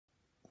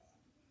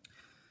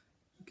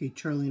Okay,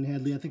 Charlie and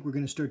Hadley, I think we're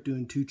going to start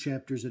doing 2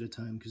 chapters at a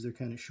time because they're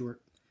kind of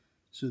short.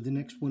 So the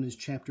next one is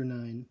Chapter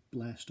 9,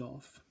 Blast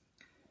Off.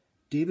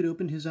 David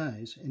opened his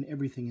eyes, and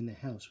everything in the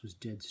house was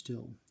dead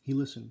still. He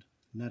listened.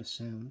 Not a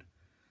sound,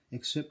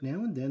 except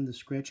now and then the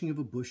scratching of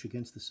a bush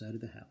against the side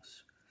of the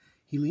house.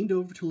 He leaned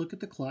over to look at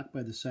the clock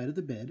by the side of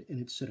the bed, and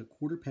it said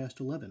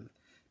 11:15.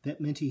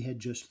 That meant he had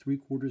just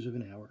 3/4 of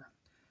an hour.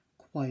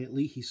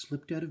 Quietly, he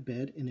slipped out of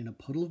bed, and in a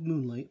puddle of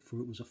moonlight,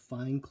 for it was a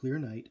fine, clear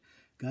night,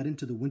 got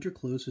into the winter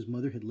clothes his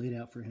mother had laid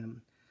out for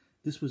him.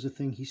 This was a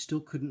thing he still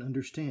couldn't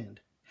understand.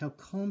 How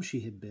calm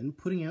she had been,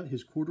 putting out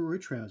his corduroy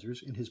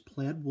trousers and his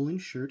plaid woolen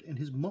shirt and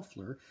his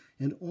muffler,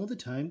 and all the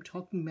time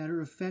talking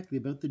matter-of-factly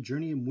about the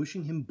journey and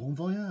wishing him bon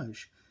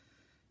voyage.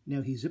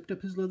 Now he zipped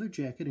up his leather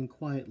jacket and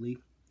quietly,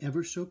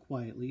 ever so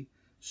quietly,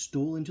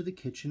 stole into the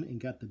kitchen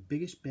and got the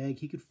biggest bag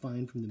he could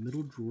find from the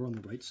middle drawer on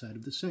the right side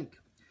of the sink.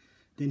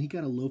 Then he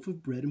got a loaf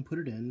of bread and put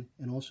it in,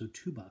 and also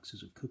 2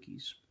 boxes of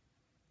cookies.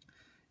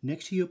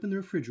 Next he opened the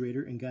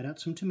refrigerator and got out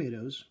some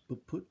tomatoes,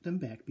 but put them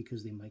back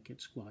because they might get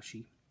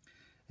squashy.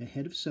 A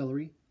head of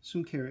celery,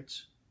 some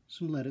carrots,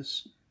 some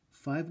lettuce,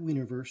 5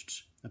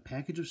 wienerwursts, a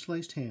package of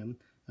sliced ham,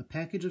 a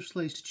package of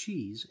sliced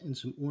cheese, and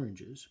some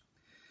oranges.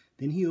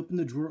 Then he opened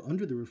the drawer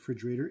under the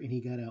refrigerator and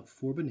he got out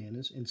 4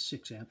 bananas and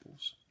 6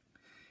 apples.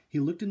 He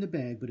looked in the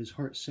bag, but his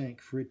heart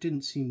sank, for it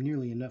didn't seem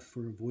nearly enough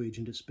for a voyage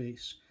into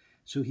space.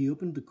 So he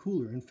opened the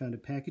cooler and found a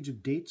package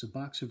of dates, a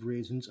box of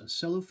raisins, a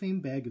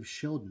cellophane bag of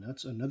shelled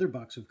nuts, another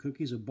box of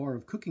cookies, a bar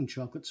of cooking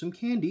chocolate, some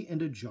candy,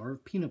 and a jar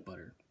of peanut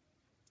butter.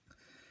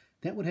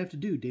 That would have to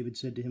do, David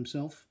said to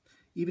himself,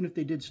 even if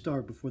they did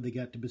starve before they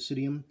got to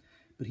Basidium.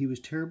 But he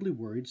was terribly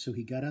worried, so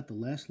he got out the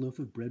last loaf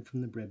of bread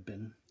from the bread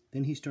bin.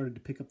 Then he started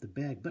to pick up the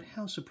bag, but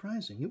how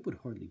surprising, it would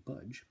hardly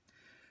budge.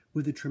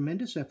 With a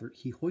tremendous effort,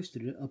 he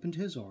hoisted it up into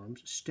his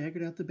arms,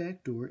 staggered out the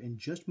back door, and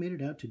just made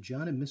it out to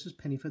John and Mrs.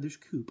 Pennyfeather's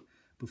coop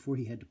before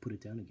he had to put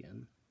it down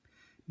again.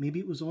 Maybe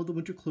it was all the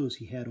winter clothes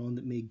he had on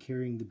that made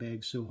carrying the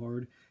bag so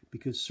hard,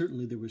 because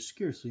certainly there was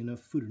scarcely enough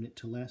food in it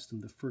to last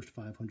them the first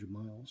 500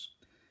 miles.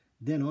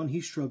 Then on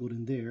he struggled,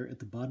 and there, at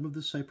the bottom of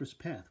the cypress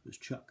path, was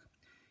Chuck.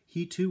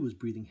 He, too, was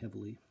breathing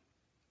heavily.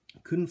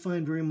 "Couldn't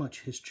find very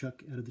much," hissed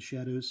Chuck out of the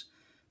shadows,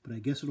 "but I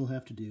guess it'll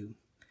have to do."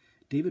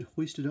 David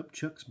hoisted up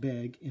Chuck's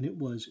bag, and it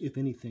was, if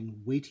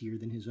anything, weightier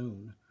than his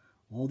own.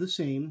 All the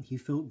same, he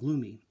felt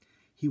gloomy.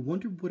 He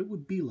wondered what it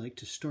would be like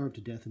to starve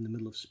to death in the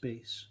middle of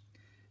space.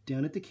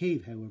 Down at the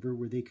cave, however,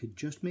 where they could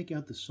just make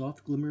out the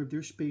soft glimmer of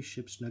their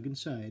spaceship snug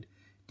inside,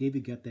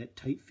 David got that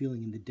tight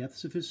feeling in the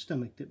depths of his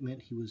stomach that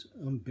meant he was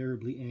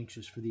unbearably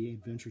anxious for the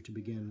adventure to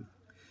begin.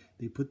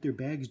 They put their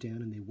bags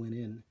down and they went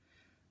in.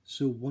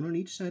 So, one on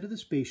each side of the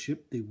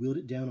spaceship, they wheeled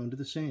it down onto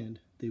the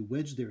sand. They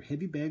wedged their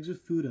heavy bags of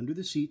food under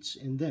the seats,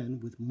 and then,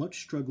 with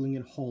much struggling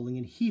and hauling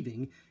and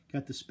heaving,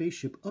 got the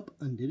spaceship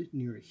up-unded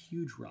near a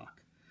huge rock.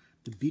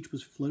 The beach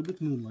was flooded with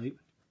moonlight,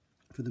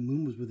 for the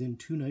moon was within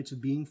 2 nights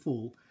of being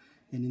full,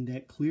 and in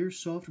that clear,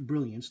 soft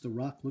brilliance, the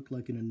rock looked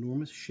like an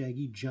enormous,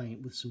 shaggy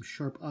giant with some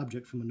sharp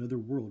object from another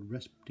world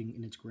resting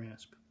in its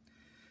grasp.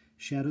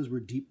 Shadows were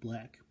deep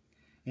black,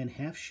 and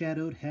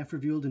half-shadowed,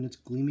 half-revealed in its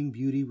gleaming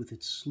beauty, with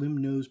its slim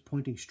nose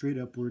pointing straight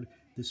upward,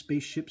 the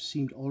spaceship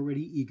seemed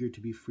already eager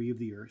to be free of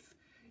the earth.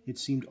 It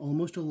seemed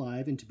almost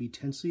alive and to be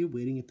tensely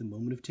awaiting at the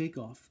moment of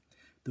takeoff.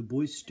 The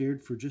boys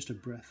stared for just a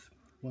breath,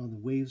 while the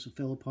waves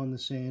fell upon the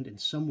sand, and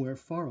somewhere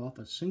far off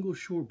a single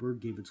shorebird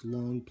gave its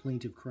long,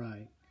 plaintive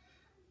cry.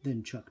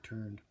 Then Chuck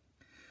turned.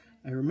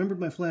 "I remembered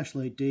my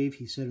flashlight, Dave,"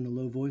 he said in a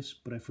low voice,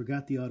 "but I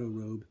forgot the auto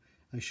robe.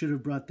 I should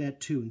have brought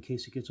that too in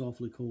case it gets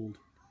awfully cold."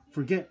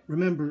 "Forget,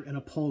 remember," an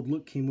appalled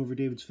look came over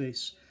David's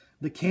face.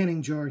 "The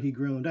canning jar," he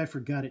groaned. "I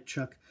forgot it,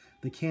 Chuck.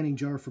 The canning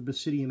jar for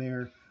Basidium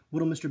air.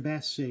 What'll Mr.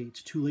 Bass say?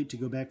 It's too late to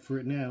go back for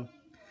it now."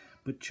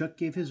 But Chuck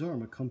gave his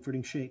arm a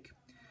comforting shake.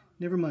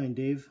 "Never mind,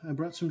 Dave. I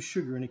brought some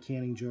sugar in a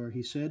canning jar,"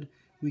 he said.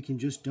 "We can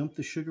just dump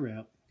the sugar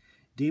out."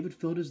 David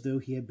felt as though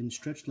he had been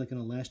stretched like an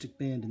elastic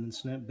band and then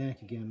snapped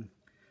back again.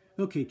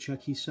 "Okay,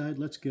 Chuck," he sighed.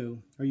 "Let's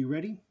go. Are you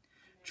ready?"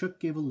 Chuck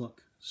gave a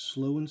look,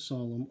 slow and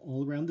solemn,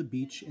 all around the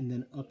beach and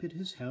then up at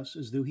his house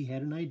as though he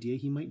had an idea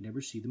he might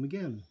never see them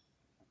again.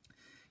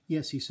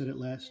 "Yes," he said at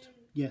last.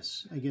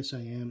 "Yes, I guess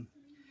I am."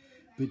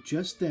 But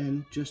just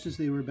then, just as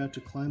they were about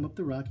to climb up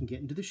the rock and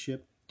get into the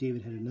ship,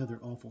 David had another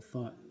awful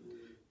thought.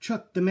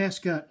 "Chuck, the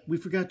mascot! We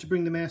forgot to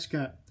bring the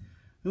mascot."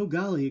 "Oh,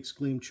 golly,"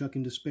 exclaimed Chuck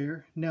in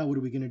despair. "Now what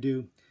are we going to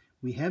do?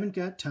 We haven't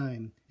got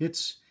time.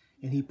 It's—"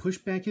 and he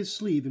pushed back his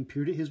sleeve and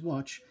peered at his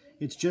watch.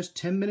 "It's just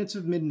 10 minutes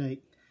of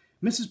midnight."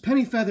 "Mrs.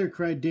 Pennyfeather!"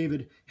 cried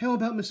David. "How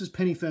about Mrs.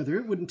 Pennyfeather?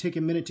 It wouldn't take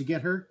a minute to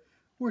get her."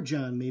 "Or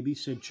John, maybe,"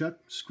 said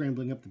Chuck,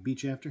 scrambling up the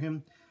beach after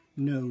him.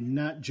 "No,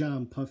 not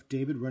John," puffed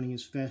David, running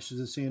as fast as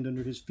the sand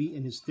under his feet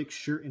and his thick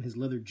shirt and his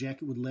leather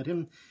jacket would let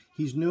him.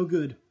 "He's no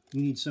good.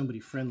 We need somebody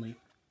friendly."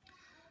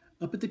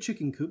 Up at the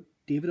chicken coop,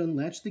 David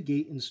unlatched the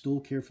gate and stole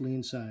carefully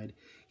inside.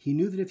 He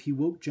knew that if he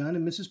woke John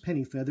and Mrs.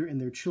 Pennyfeather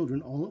and their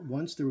children all at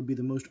once, there would be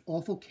the most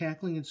awful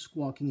cackling and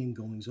squawking and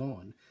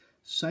goings-on.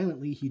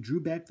 Silently, he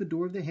drew back the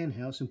door of the hen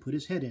house and put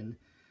his head in.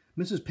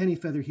 "Mrs.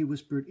 Pennyfeather," he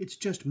whispered, "it's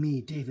just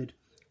me, David."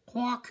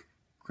 "Quack!"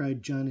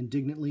 cried John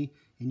indignantly,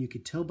 and you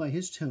could tell by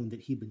his tone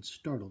that he'd been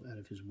startled out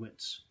of his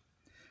wits.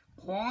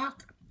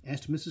 "Quack?"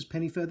 asked Mrs.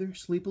 Pennyfeather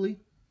sleepily,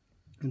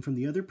 and from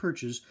the other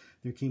perches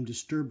there came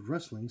disturbed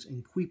rustlings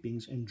and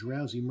queepings and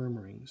drowsy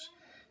murmurings.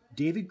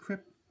 David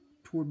crept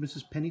toward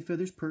Mrs.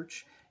 Pennyfeather's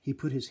perch. He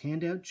put his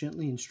hand out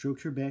gently and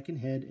stroked her back and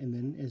head, and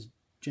then, as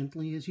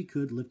gently as he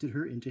could, lifted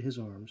her into his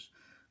arms.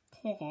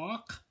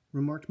 "Quack,"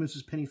 remarked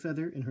Mrs.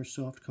 Pennyfeather in her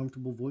soft,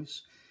 comfortable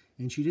voice,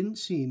 and she didn't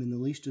seem in the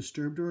least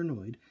disturbed or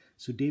annoyed,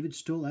 so David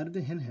stole out of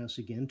the henhouse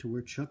again to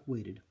where Chuck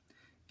waited.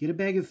 "Get a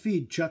bag of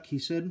feed, Chuck," he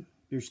said.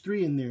 "There's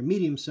 3 in there,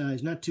 medium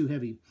size, not too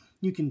heavy.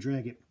 You can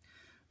drag it."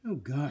 "Oh,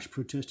 gosh,"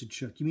 protested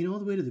Chuck. "You mean all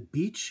the way to the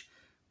beach?"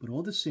 But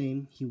all the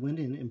same, he went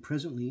in and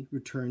presently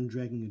returned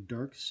dragging a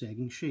dark,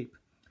 sagging shape.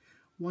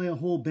 "Why a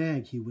whole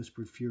bag?" he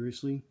whispered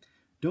furiously.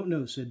 "Don't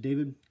know," said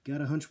David.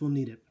 "Got a hunch we'll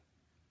need it."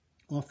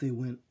 Off they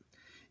went.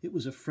 It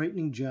was a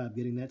frightening job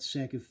getting that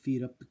sack of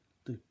feed up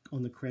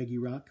on the craggy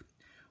rock.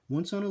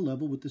 Once on a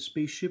level with the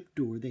spaceship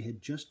door, they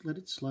had just let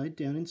it slide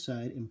down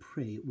inside and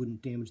pray it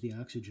wouldn't damage the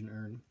oxygen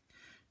urn.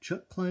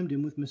 Chuck climbed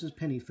in with Mrs.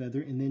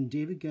 Pennyfeather, and then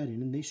David got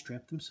in and they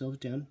strapped themselves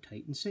down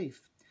tight and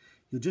safe.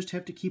 "You'll just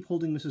have to keep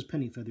holding Mrs.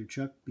 Pennyfeather,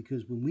 Chuck,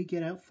 because when we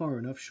get out far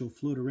enough she'll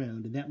float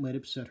around, and that might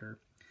upset her.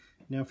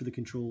 Now for the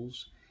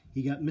controls."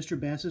 He got Mr.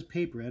 Bass's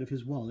paper out of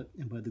his wallet,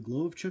 and by the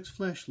glow of Chuck's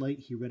flashlight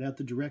he read out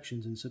the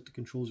directions and set the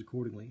controls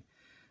accordingly.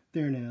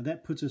 "There now,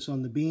 that puts us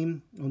on the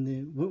beam, on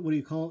the, what do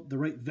you call it, the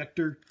right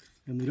vector,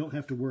 and we don't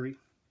have to worry."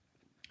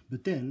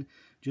 But then,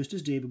 just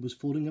as David was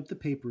folding up the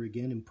paper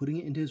again and putting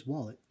it into his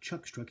wallet,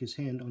 Chuck struck his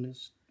hand on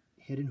his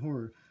head in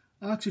horror.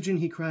 "Oxygen!"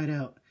 he cried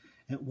out.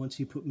 At once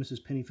he put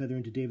Mrs. Pennyfeather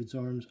into David's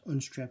arms,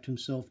 unstrapped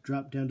himself,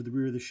 dropped down to the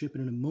rear of the ship,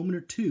 and in a moment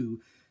or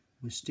two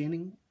was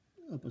standing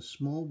up a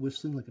small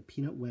whistling like a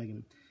peanut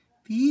wagon.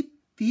 "Beep,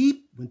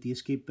 beep," went the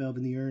escape valve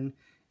in the urn,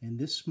 and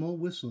this small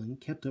whistling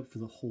kept up for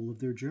the whole of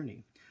their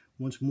journey.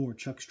 Once more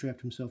Chuck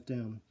strapped himself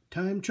down.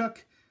 "Time,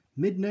 Chuck!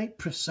 Midnight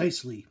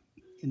precisely!"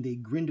 And they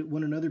grinned at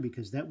one another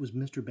because that was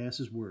Mr.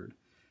 Bass's word.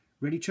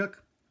 "Ready,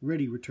 Chuck?"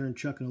 "Ready," returned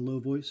Chuck in a low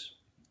voice.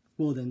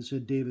 "Well then,"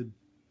 said David,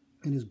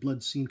 and his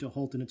blood seemed to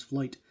halt in its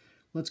flight.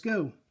 "Let's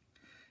go."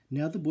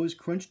 Now the boys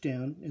crunched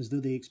down as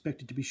though they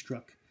expected to be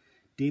struck.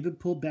 David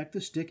pulled back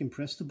the stick and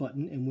pressed the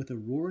button, and with a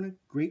roar and a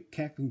great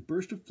cackling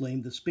burst of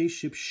flame, the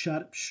spaceship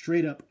shot up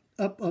straight up,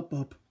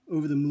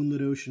 over the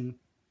moonlit ocean.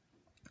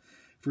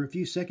 For a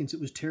few seconds it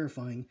was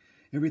terrifying.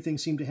 Everything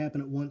seemed to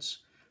happen at once.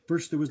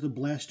 First there was the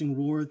blasting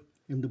roar,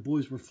 and the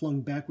boys were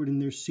flung backward in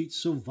their seats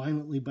so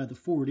violently by the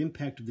forward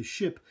impact of the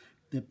ship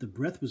that the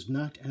breath was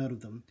knocked out of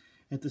them.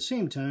 At the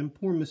same time,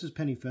 poor Mrs.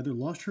 Pennyfeather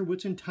lost her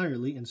wits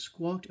entirely and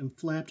squawked and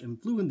flapped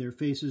and flew in their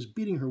faces,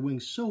 beating her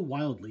wings so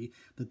wildly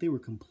that they were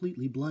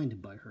completely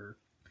blinded by her.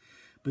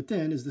 But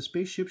then, as the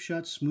spaceship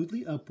shot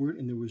smoothly upward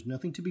and there was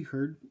nothing to be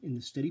heard in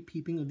the steady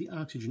peeping of the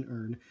oxygen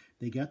urn,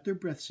 they got their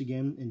breaths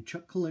again, and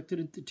Chuck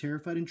collected the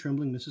terrified and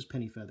trembling Mrs.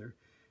 Pennyfeather.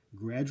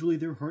 Gradually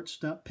their hearts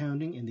stopped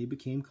pounding and they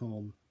became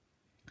calm.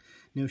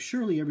 Now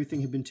surely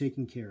everything had been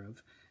taken care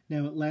of.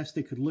 Now at last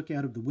they could look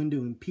out of the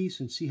window in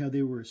peace and see how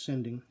they were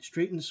ascending,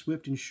 straight and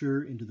swift and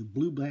sure, into the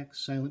blue-black,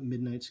 silent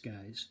midnight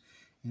skies.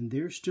 And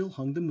there still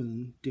hung the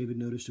moon, David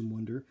noticed in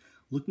wonder,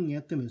 looking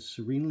at them as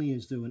serenely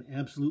as though an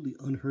absolutely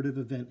unheard-of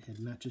event had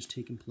not just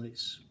taken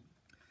place.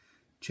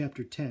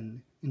 Chapter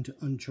 10, Into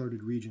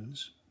Uncharted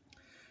Regions.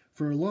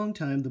 For a long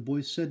time the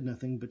boys said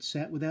nothing, but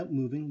sat without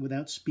moving,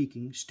 without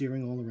speaking,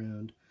 staring all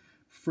around.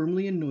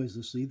 Firmly and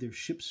noiselessly their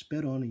ship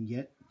sped on, and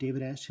yet,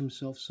 David asked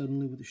himself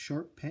suddenly with a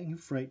sharp pang of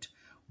fright,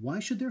 why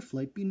should their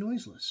flight be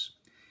noiseless?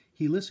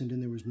 He listened,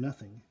 and there was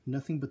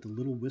nothing but the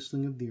little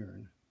whistling of the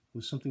urn.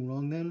 Was something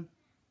wrong then?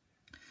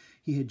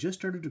 He had just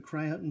started to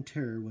cry out in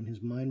terror when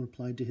his mind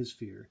replied to his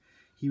fear.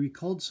 He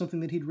recalled something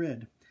that he'd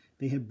read.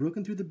 They had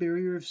broken through the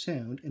barrier of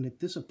sound, and at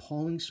this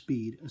appalling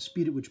speed, a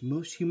speed at which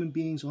most human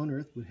beings on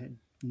Earth would have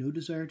no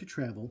desire to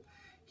travel,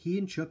 he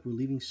and Chuck were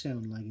leaving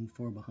sound lagging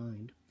far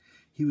behind.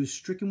 He was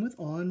stricken with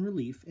awe and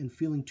relief, and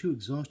feeling too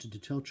exhausted to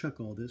tell Chuck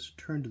all this,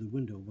 turned to the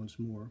window once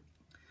more.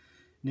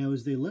 Now,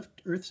 as they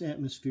left Earth's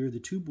atmosphere, the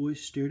two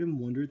boys stared in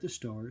wonder at the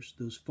stars,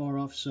 those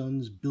far-off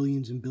suns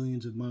billions and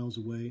billions of miles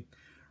away.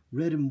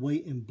 Red and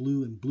white and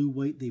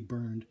blue-white they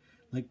burned.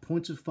 Like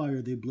points of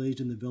fire they blazed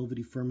in the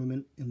velvety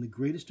firmament, and the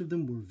greatest of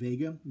them were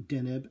Vega,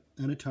 Deneb,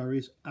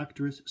 Antares,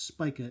 Arcturus,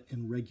 Spica,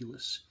 and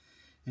Regulus.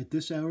 At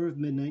this hour of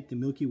midnight, the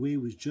Milky Way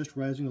was just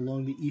rising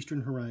along the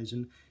eastern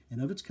horizon,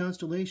 and of its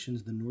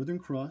constellations, the Northern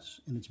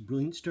Cross and its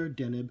brilliant star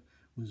Deneb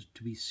was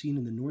to be seen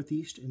in the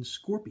northeast, and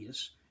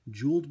Scorpius,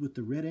 jeweled with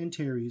the red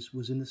Antares,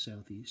 was in the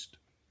southeast.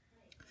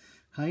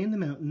 High in the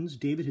mountains,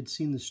 David had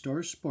seen the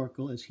stars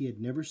sparkle as he had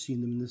never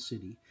seen them in the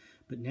city,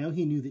 but now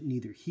he knew that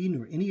neither he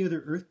nor any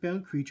other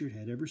earthbound creature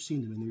had ever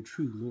seen them in their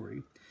true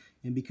glory.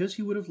 And because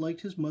he would have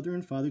liked his mother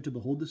and father to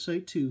behold the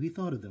sight too, he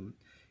thought of them.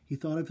 He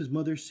thought of his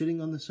mother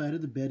sitting on the side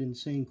of the bed and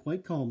saying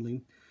quite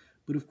calmly,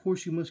 "But of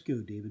course you must go,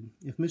 David.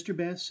 If Mr.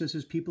 Bass says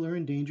his people are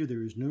in danger,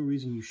 there is no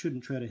reason you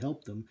shouldn't try to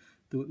help them,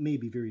 though it may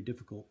be very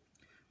difficult.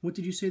 What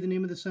did you say the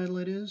name of the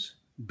satellite is?"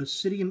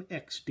 Basidium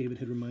X, David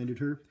had reminded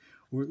her.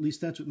 or at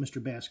least that's what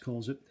Mr. Bass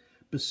calls it.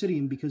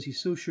 Basidium because he's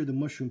so sure the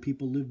mushroom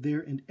people live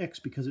there, and X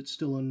because it's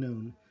still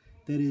unknown.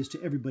 That is,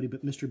 to everybody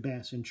but Mr.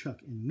 Bass and Chuck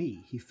and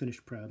me, he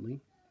finished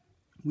proudly.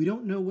 We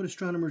don't know what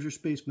astronomers or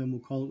spacemen will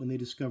call it when they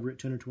discover it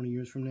 10 or 20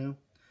 years from now.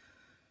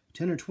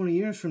 10 or 20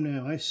 years from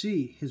now, I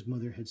see, his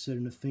mother had said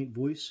in a faint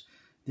voice.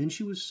 Then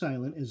she was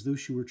silent, as though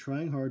she were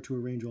trying hard to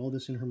arrange all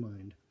this in her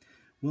mind.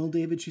 Well,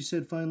 David, she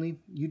said finally,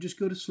 you just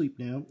go to sleep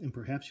now, and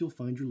perhaps you'll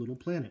find your little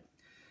planet.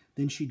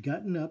 Then she'd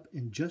gotten up,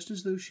 and just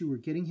as though she were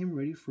getting him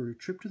ready for a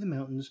trip to the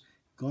mountains,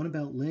 gone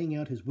about laying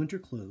out his winter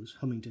clothes,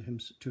 humming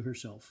to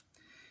herself.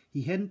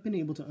 He hadn't been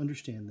able to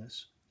understand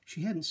this.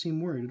 She hadn't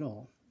seemed worried at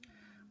all.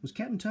 Was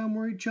Captain Tom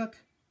worried, Chuck?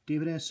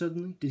 David asked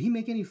suddenly. Did he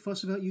make any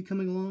fuss about you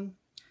coming along?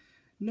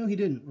 No, he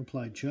didn't,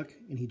 replied Chuck,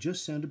 and he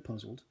just sounded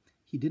puzzled.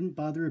 He didn't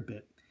bother a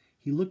bit.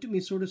 He looked at me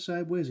sort of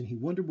sideways, and he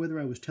wondered whether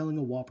I was telling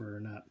a whopper or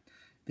not.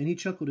 Then he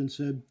chuckled and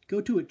said, Go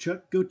to it,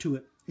 Chuck, go to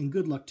it, and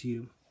good luck to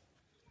you.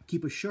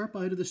 Keep a sharp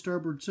eye to the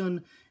starboard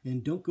sun,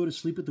 and don't go to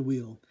sleep at the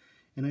wheel.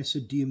 And I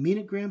said, Do you mean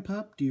it,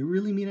 Grandpop? Do you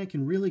really mean I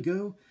can really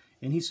go?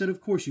 And he said,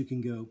 Of course you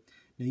can go.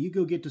 Now you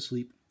go get to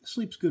sleep.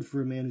 Sleep's good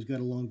for a man who's got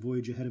a long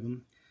voyage ahead of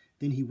him.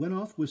 Then he went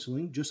off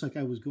whistling, just like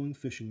I was going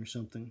fishing or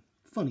something.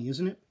 Funny,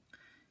 isn't it?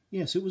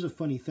 Yes, it was a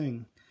funny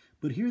thing.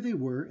 But here they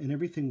were, and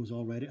everything was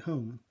all right at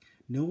home.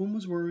 No one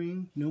was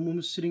worrying, no one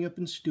was sitting up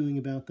and stewing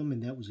about them,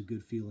 and that was a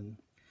good feeling.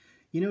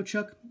 You know,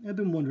 Chuck, I've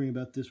been wondering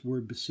about this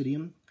word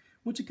basidium.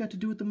 What's it got to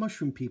do with the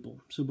mushroom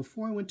people? So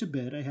before I went to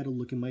bed, I had a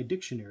look in my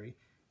dictionary.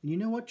 And you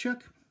know what,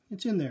 Chuck?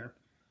 It's in there.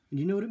 And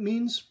you know what it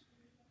means?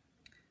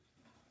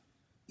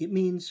 It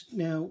means,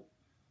 now,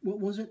 what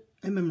was it?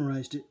 I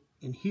memorized it.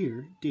 And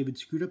here, David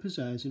screwed up his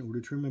eyes in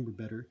order to remember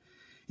better.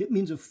 It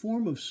means a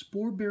form of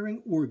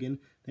spore-bearing organ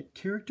that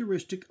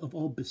characteristic of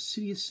all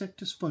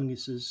basidiosectus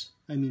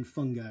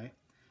fungi.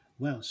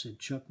 Wow, said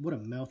Chuck, what a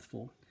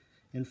mouthful.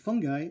 And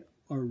fungi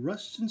are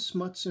rusts and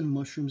smuts and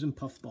mushrooms and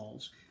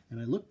puffballs, and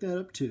I looked that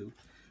up too.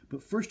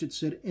 But first it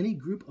said any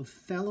group of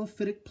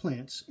thallophytic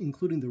plants,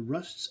 including the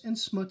rusts and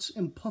smuts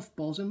and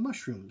puffballs and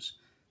mushrooms.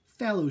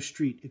 Fallow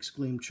Street,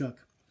 exclaimed Chuck.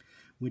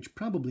 Which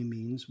probably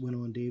means, went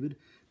on David,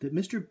 that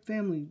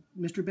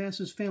Mr.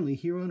 Bass's family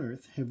here on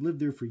Earth have lived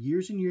there for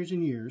years and years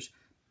and years,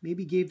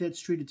 maybe gave that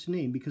street its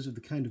name because of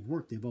the kind of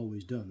work they've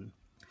always done.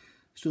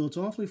 Still, it's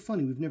awfully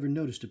funny we've never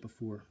noticed it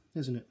before,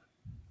 isn't it?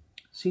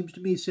 Seems to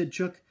me, said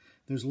Chuck,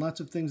 there's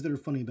lots of things that are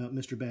funny about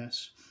Mr.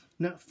 Bass.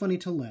 Not funny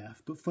to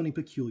laugh, but funny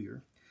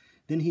peculiar.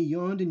 Then he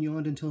yawned and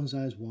yawned until his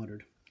eyes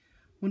watered.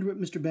 Wonder what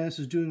Mr. Bass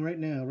is doing right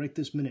now, right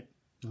this minute.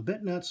 I'll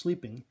bet not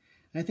sleeping.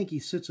 I think he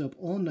sits up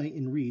all night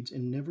and reads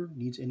and never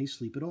needs any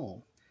sleep at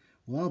all.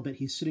 Well, I'll bet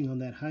he's sitting on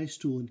that high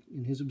stool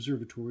in his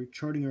observatory,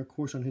 charting our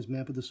course on his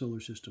map of the solar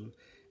system,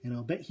 and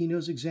I'll bet he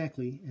knows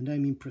exactly, and I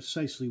mean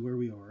precisely, where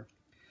we are.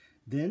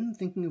 Then,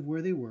 thinking of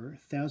where they were,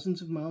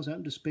 thousands of miles out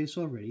into space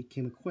already,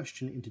 came a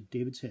question into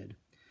David's head.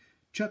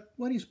 Chuck,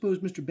 why do you suppose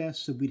Mr. Bass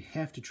said we'd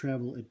have to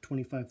travel at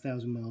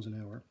 25,000 miles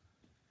an hour?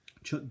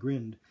 Chuck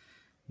grinned.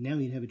 Now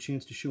he'd have a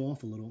chance to show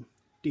off a little.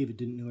 David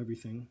didn't know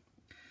everything.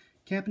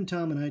 Captain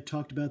Tom and I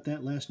talked about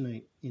that last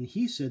night, and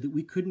he said that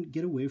we couldn't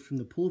get away from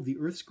the pull of the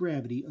Earth's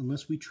gravity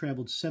unless we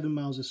traveled 7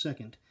 miles a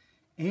second.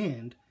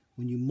 And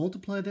when you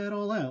multiply that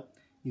all out,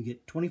 you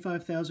get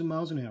 25,000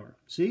 miles an hour.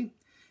 See?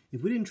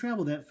 If we didn't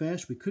travel that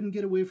fast, we couldn't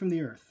get away from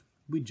the Earth.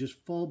 We'd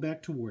just fall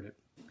back toward it.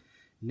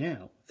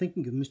 Now,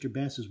 thinking of Mr.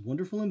 Bass's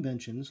wonderful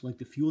inventions, like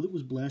the fuel that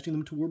was blasting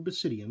them toward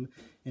Basidium,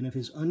 and of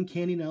his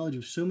uncanny knowledge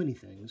of so many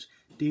things,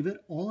 David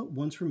all at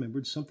once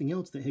remembered something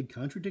else that had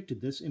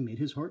contradicted this and made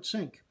his heart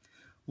sink.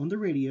 On the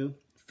radio,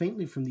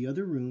 faintly from the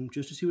other room,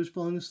 just as he was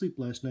falling asleep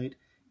last night,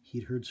 he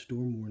had heard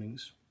storm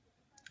warnings.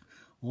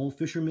 All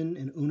fishermen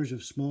and owners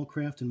of small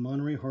craft in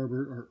Monterey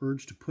Harbor are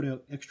urged to put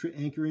out extra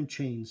anchor and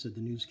chains, said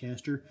the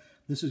newscaster.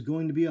 This is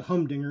going to be a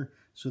humdinger,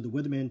 so the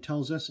weatherman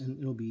tells us, and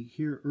it'll be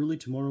here early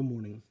tomorrow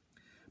morning.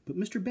 But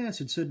Mr. Bass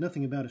had said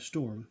nothing about a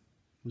storm.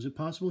 Was it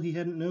possible he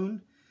hadn't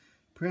known?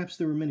 Perhaps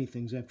there were many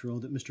things, after all,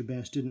 that Mr.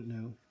 Bass didn't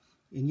know.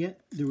 And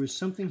yet there was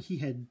something he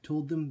had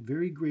told them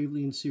very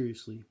gravely and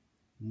seriously.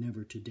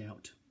 Never to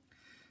doubt.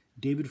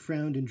 David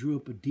frowned and drew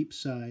up a deep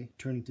sigh,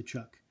 turning to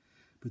Chuck.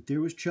 But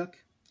there was Chuck,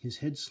 his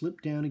head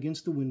slipped down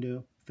against the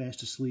window,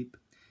 fast asleep,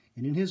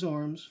 and in his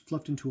arms,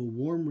 fluffed into a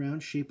warm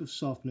round shape of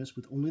softness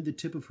with only the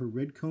tip of her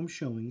red comb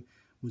showing,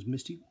 was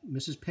Mrs.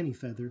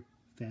 Pennyfeather,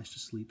 fast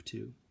asleep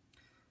too.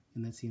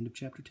 And that's the end of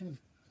Chapter 10.